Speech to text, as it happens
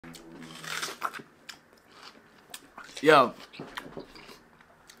Yo,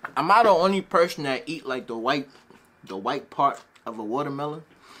 am I the only person that eat like the white part of a watermelon?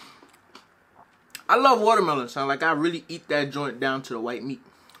 I love watermelon, son. Like, I really eat that joint down to the white meat.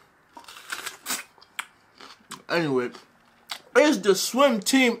 Anyway, it's the swim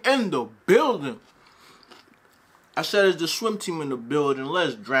team in the building. I said it's the swim team in the building.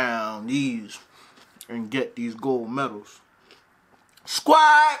 Let's drown these and get these gold medals.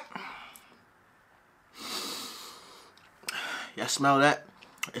 Sqaudd! Y'all smell that?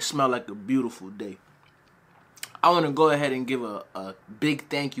 It smells like a beautiful day. I want to go ahead and give a big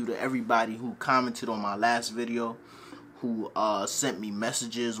thank you to everybody who commented on my last video, who sent me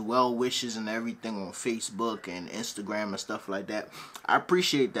messages, well wishes and everything on Facebook and Instagram and stuff like that. I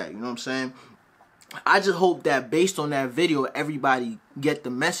appreciate that, you know what I'm saying? I just hope that based on that video, everybody get the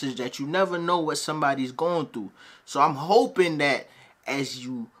message that you never know what somebody's going through. So I'm hoping that as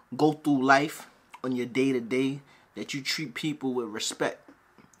you go through life on your day-to-day, that you treat people with respect.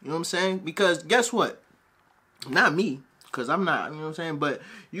 You know what I'm saying? Because guess what? Not me, because I'm not, you know what I'm saying? But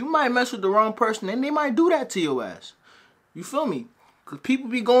you might mess with the wrong person and they might do that to your ass. You feel me? Because people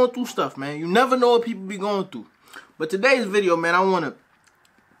be going through stuff, man. You never know what people be going through. But today's video, man, I want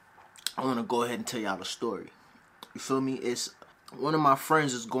to go ahead and tell y'all the story. You feel me? It's one of my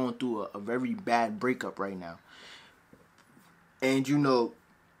friends is going through a very bad breakup right now. And, you know,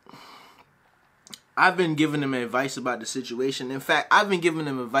 I've been giving him advice about the situation. In fact, I've been giving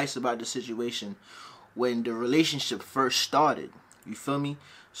him advice about the situation when the relationship first started. You feel me?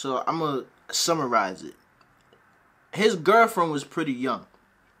 So I'm going to summarize it. His girlfriend was pretty young.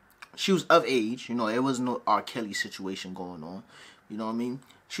 She was of age. You know, there was no R. Kelly situation going on. You know what I mean?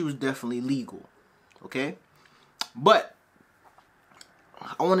 She was definitely legal. Okay? But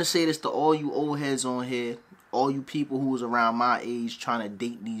I want to say this to all you old heads on here. All you people who was around my age trying to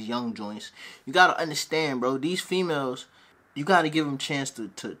date these young joints. You got to understand, bro. These females, you got to give them a chance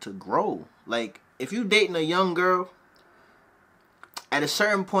to grow. Like, if you dating a young girl, at a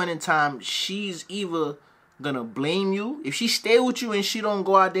certain point in time, she's either gonna blame you. If she stay with you and she don't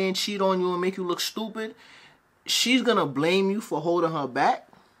go out there and cheat on you and make you look stupid, she's gonna blame you for holding her back,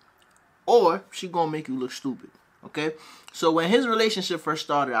 or she gonna make you look stupid. Okay? So when his relationship first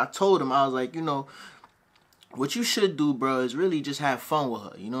started, I told him, I was like, you know, what you should do, bro, is really just have fun with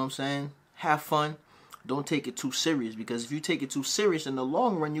her. You know what I'm saying? Have fun. Don't take it too serious, because if you take it too serious, in the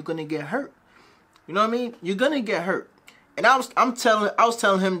long run, you're gonna get hurt. You know what I mean? You're gonna get hurt. And I was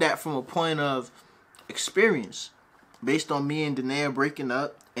telling him that from a point of experience, based on me and Danae breaking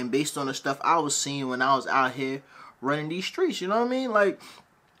up, and based on the stuff I was seeing when I was out here running these streets. You know what I mean? Like,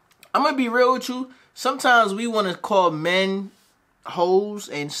 I'm gonna be real with you. Sometimes we want to call men hoes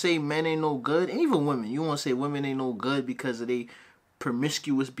and say men ain't no good, and even women. You want to say women ain't no good because of their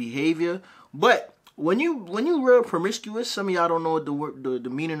promiscuous behavior. But when you real promiscuous, some of y'all don't know what the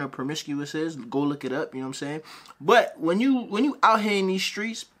meaning of promiscuous is. Go look it up. You know what I'm saying? But when you out here in these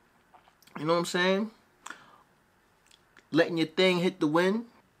streets, you know what I'm saying, letting your thing hit the wind,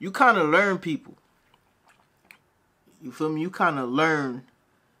 you kind of learn people. You feel me? You kind of learn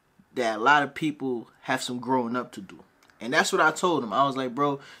that a lot of people have some growing up to do. And that's what I told him. I was like,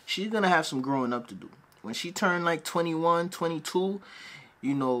 bro, she's going to have some growing up to do. When she turned like 21, 22,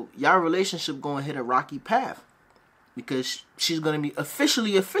 you know, y'all relationship going to hit a rocky path. Because she's going to be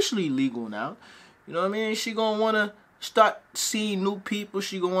officially legal now. You know what I mean? She going to want to start seeing new people.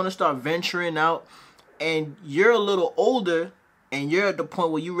 She going to want to start venturing out. And you're a little older, and you're at the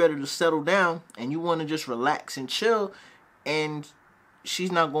point where you're ready to settle down, and you want to just relax and chill, and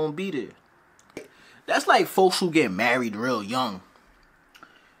she's not going to be there. That's like folks who get married real young.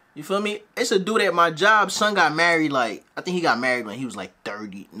 You feel me? It's a dude at my job. Son got married like, I think he got married when he was like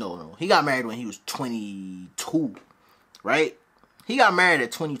 30. No. He got married when he was 22. Right? He got married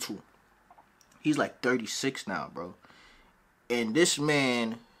at 22. He's like 36 now, bro. And this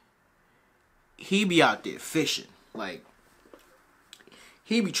man, he be out there fishing. Like,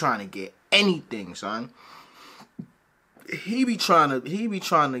 he be trying to get anything, son. He be trying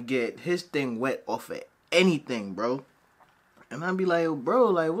to get his thing wet off of anything, bro. And I be like, yo, bro,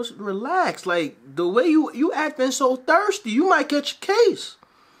 like, relax. Like, the way you acting so thirsty, you might catch a case.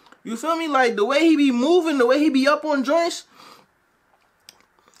 You feel me? Like, the way he be moving, the way he be up on joints.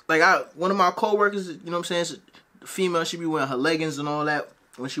 Like, one of my coworkers, you know what I'm saying, female, she be wearing her leggings and all that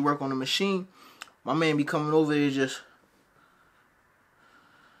when she work on the machine. My man be coming over there just,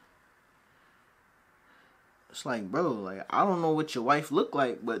 it's like, bro, like, I don't know what your wife look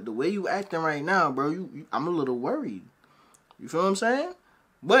like, but the way you acting right now, bro, I'm a little worried. You feel what I'm saying?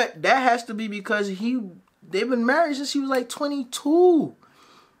 But that has to be because they've been married since he was like 22.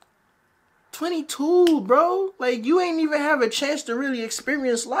 22, bro. Like, you ain't even have a chance to really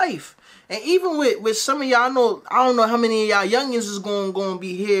experience life. And even with some of y'all, I don't know how many of y'all youngins is gonna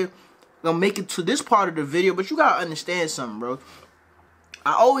be here, gonna make it to this part of the video, but you gotta understand something, bro.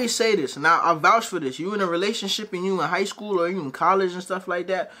 I always say this, and I vouch for this. You in a relationship and you in high school or you in college and stuff like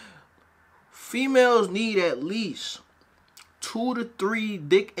that, females need at least 2 to 3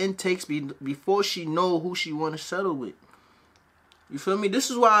 dick intakes before she know who she want to settle with. You feel me? This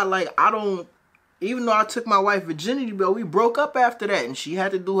is why, like, I don't, even though I took my wife virginity, but we broke up after that, and she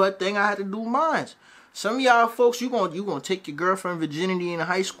had to do her thing, I had to do mine. Some of y'all folks, you gonna take your girlfriend virginity in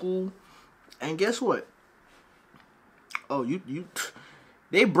high school, and guess what? Oh,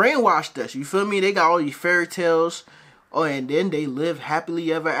 they brainwashed us. You feel me? They got all these fairy tales. Oh, and then they live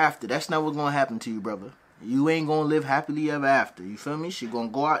happily ever after. That's not what's gonna happen to you, brother. You ain't gonna live happily ever after. You feel me? She gonna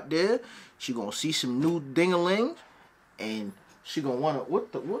go out there. She gonna see some new dingalings, and she gonna wanna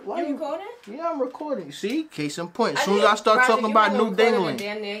why you recording? Yeah, I'm recording. See, case in point. As soon as I start talking about new dingaling,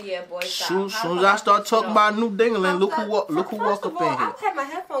 soon as I start talking about new dingaling, look who walk up in here. I had my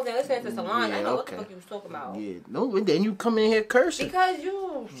headphones in listening to Salon. Yeah, I know what the fuck you was talking about. Yeah, no, and then you come in here cursing because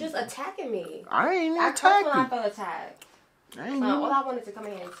you just attacking me. I ain't attacking you. I felt attacked. All I wanted to come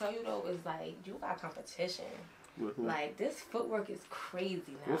in here and tell you though is like you got competition. Like this footwork is crazy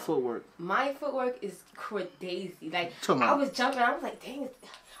now. What footwork? My footwork is crazy. Like I was jumping, I was like, dang,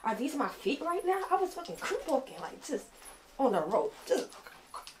 are these my feet right now? I was fucking creep walking, like just on the rope. Just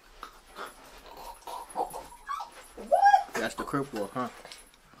what? That's the crip walk, huh?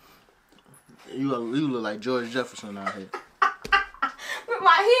 You look like George Jefferson out here. With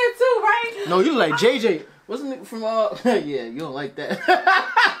my hair too, right? No, you look like JJ. Wasn't it from yeah, you don't like that.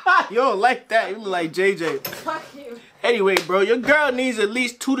 You don't like that. You look like JJ. Fuck you. Anyway, bro, your girl needs at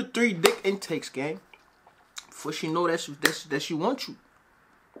least 2 to 3 dick intakes, gang. Before she know that she want you.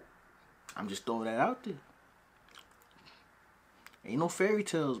 I'm just throwing that out there. Ain't no fairy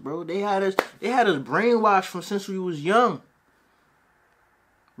tales, bro. They had us brainwashed from since we was young.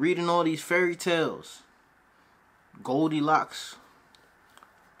 Reading all these fairy tales. Goldilocks.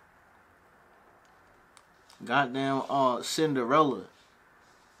 Goddamn Cinderella.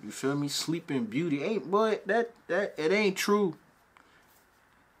 You feel me? Sleeping Beauty. Ain't boy, that it ain't true.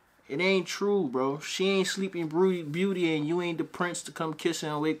 It ain't true, bro. She ain't Sleeping Beauty and you ain't the prince to come kiss her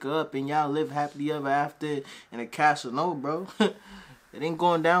and wake her up and y'all live happily ever after in a castle. No, bro. It ain't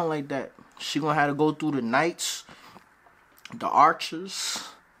going down like that. She gonna have to go through the knights, the archers.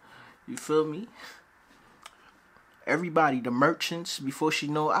 You feel me? Everybody, the merchants, before she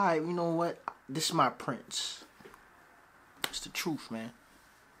know, alright, you know what? This is my prince. It's the truth, man.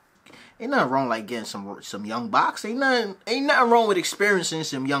 Ain't nothing wrong like getting some young box. Ain't nothing wrong with experiencing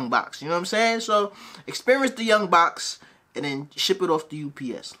some young box. You know what I'm saying? So experience the young box and then ship it off to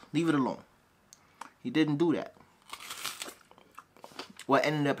UPS. Leave it alone. He didn't do that. What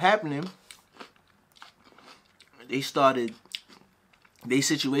ended up happening? Their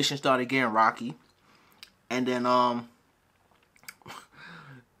situation started getting rocky, and then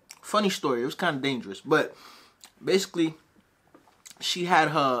funny story. It was kind of dangerous, but basically, she had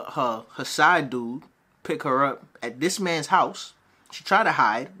her side dude pick her up at this man's house. She tried to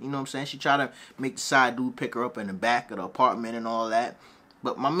hide, you know what I'm saying? She tried to make the side dude pick her up in the back of the apartment and all that.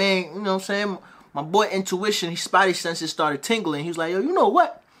 But my man, you know what I'm saying? My boy intuition, his spidey senses started tingling. He was like, yo, you know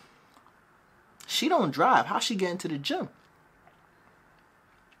what? She don't drive. How she get into the gym?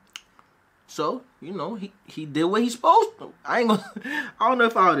 So, you know, he did what he's supposed to. I don't know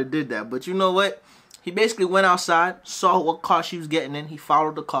if I would have did that, but you know what? He basically went outside, saw what car she was getting in. He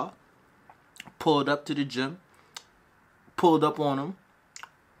followed the car, pulled up to the gym, pulled up on him,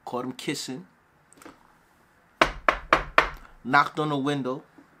 caught him kissing, knocked on the window,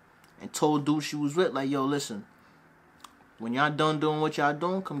 and told dude she was with, like, yo, listen, when y'all done doing what y'all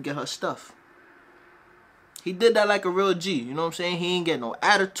doing, come get her stuff. He did that like a real G, you know what I'm saying? He ain't get no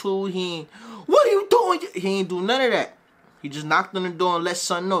attitude, what are you doing? He ain't do none of that. He just knocked on the door and let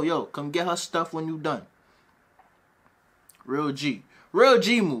son know, yo, come get her stuff when you done. Real G. Real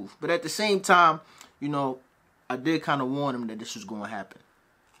G move. But at the same time, you know, I did kind of warn him that this was going to happen.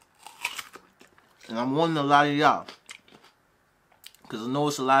 And I'm warning a lot of y'all. Because I know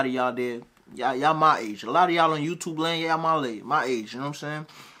it's a lot of y'all there. Y'all my age. A lot of y'all on YouTube land, y'all my age. You know what I'm saying?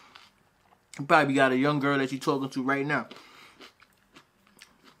 You probably got a young girl that you're talking to right now.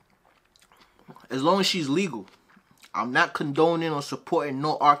 As long as she's legal. I'm not condoning or supporting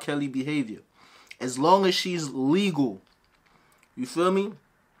no R. Kelly behavior. As long as she's legal. You feel me?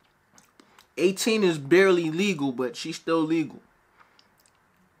 18 is barely legal, but she's still legal.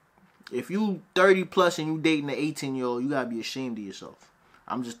 If you 30 plus and you dating an 18-year-old, you gotta be ashamed of yourself.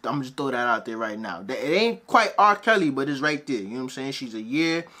 I'm just throw that out there right now. It ain't quite R. Kelly, but it's right there. You know what I'm saying? She's a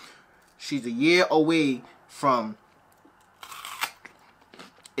year away from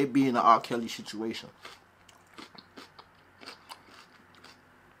it being an R. Kelly situation.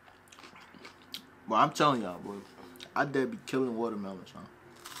 But I'm telling y'all, boy, I dare be killing watermelons, huh?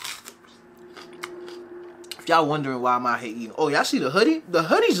 If y'all wondering why I'm out here eating, oh, y'all see the hoodie? The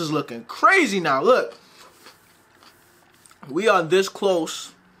hoodies is looking crazy now. Look, we are this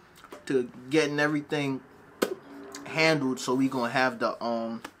close to getting everything handled, so we gonna have the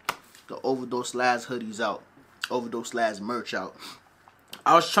Overdose Labs hoodies out, Overdose Labs merch out.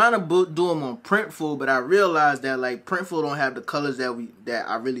 I was trying to do them on Printful, but I realized that like Printful don't have the colors that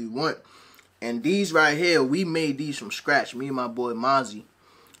I really want. And these right here, we made these from scratch. Me and my boy Mozzie.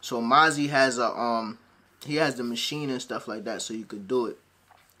 So Mozzie has he has the machine and stuff like that, so you could do it.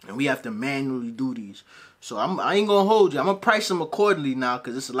 And we have to manually do these. So I ain't gonna hold you. I'm gonna price them accordingly now,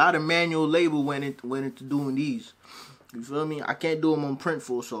 cause it's a lot of manual labor went into doing these. You feel me? I can't do them on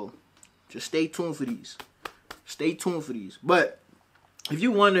Printful, so just stay tuned for these. Stay tuned for these. But if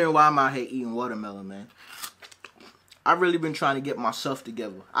you wondering why I'm out here eating watermelon, man, I've really been trying to get myself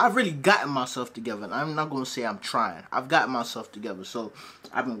together. I've really gotten myself together. I'm not going to say I'm trying. I've gotten myself together. So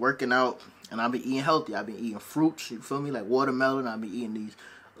I've been working out and I've been eating healthy. I've been eating fruits, you feel me? Like watermelon. I've been eating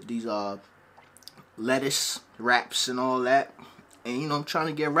these lettuce wraps and all that. And, you know, I'm trying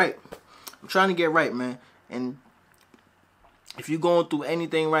to get right. I'm trying to get right, man. And if you're going through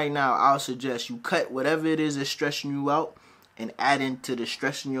anything right now, I'll suggest you cut whatever it is that's stressing you out and add into the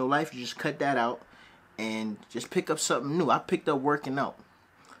stress in your life. You just cut that out. And just pick up something new. I picked up working out.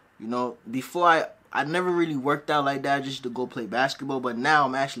 You know, before I never really worked out like that just to go play basketball. But now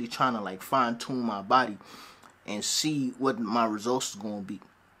I'm actually trying to like fine tune my body and see what my results is going to be.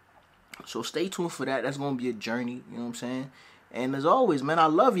 So stay tuned for that. That's going to be a journey. You know what I'm saying? And as always, man, I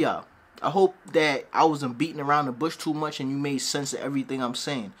love y'all. I hope that I wasn't beating around the bush too much and you made sense of everything I'm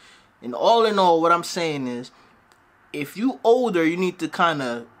saying. And all in all, what I'm saying is, if you older, you need to kind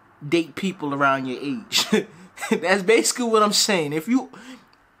of date people around your age. That's basically what I'm saying. If you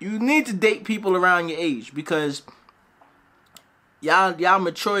need to date people around your age, because y'all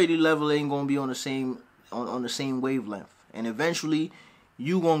maturity level ain't gonna be on the same wavelength, and eventually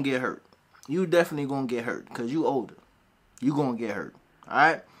you gonna get hurt. You definitely gonna get hurt because you older. You gonna get hurt. All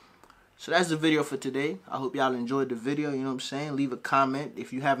right. So that's the video for today. I hope y'all enjoyed the video. You know what I'm saying? Leave a comment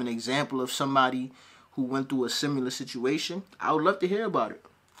if you have an example of somebody who went through a similar situation. I would love to hear about it.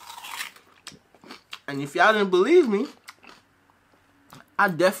 And if y'all didn't believe me, I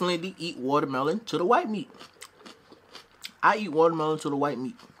definitely eat watermelon to the white meat. I eat watermelon to the white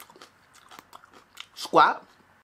meat. Sqaudd.